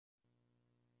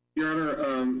Your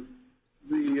Honor,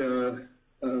 Mr.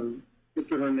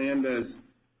 Hernandez,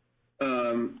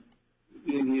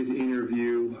 in his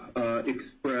interview,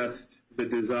 expressed the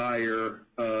desire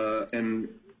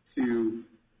to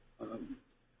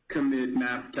commit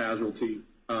mass casualties.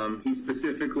 He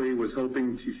specifically was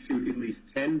hoping to shoot at least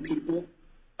 10 people.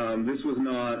 This was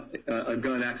not a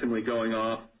gun accidentally going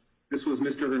off. This was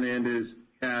Mr. Hernandez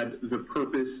had the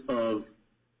purpose of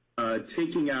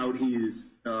taking out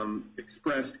his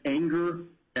expressed anger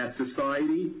at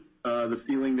society, the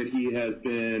feeling that he has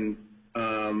been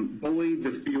bullied,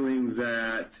 the feeling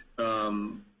that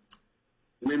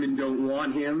women don't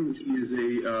want him. He is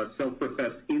a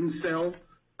self-professed incel,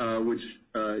 which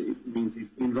means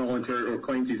he's involuntary or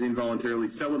claims he's involuntarily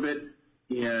celibate,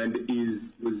 and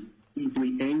was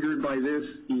deeply angered by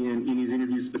this. In his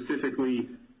interview specifically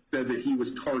said that he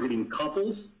was targeting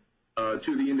couples.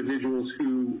 To the individuals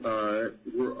who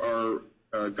are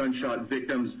gunshot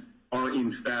victims are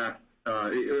in fact,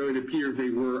 it appears they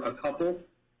were a couple.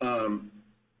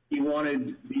 He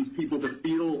wanted these people to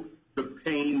feel the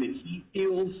pain that he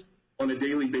feels on a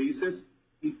daily basis.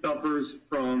 He suffers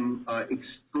from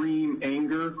extreme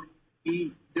anger.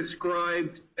 He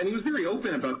described, and he was very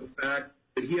open about the fact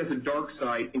that he has a dark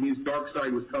side, and his dark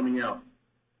side was coming out.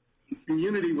 The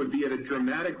community would be at a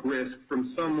dramatic risk from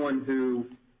someone who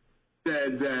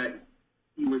said that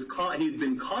he had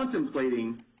been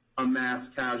contemplating a mass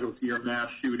casualty or mass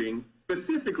shooting,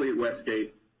 specifically at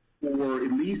Westgate, for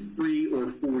at least 3 or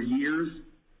 4 years.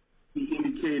 He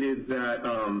indicated that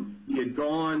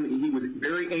he was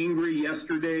very angry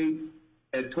yesterday,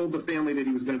 had told the family that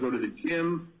he was going to go to the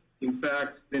gym. In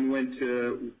fact, then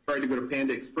tried to go to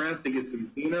Panda Express to get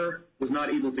some dinner, was not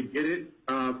able to get it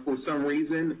for some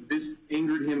reason. This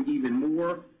angered him even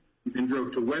more. He then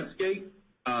drove to Westgate.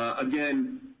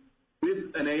 Again,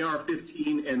 with an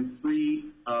AR-15 and 3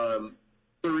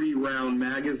 30-round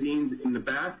magazines in the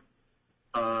back.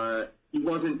 He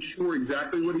wasn't sure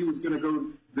exactly what he was going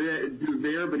to do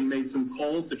there, but he made some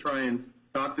calls to try and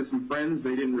talk to some friends.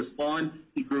 They didn't respond.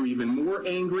 He grew even more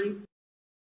angry.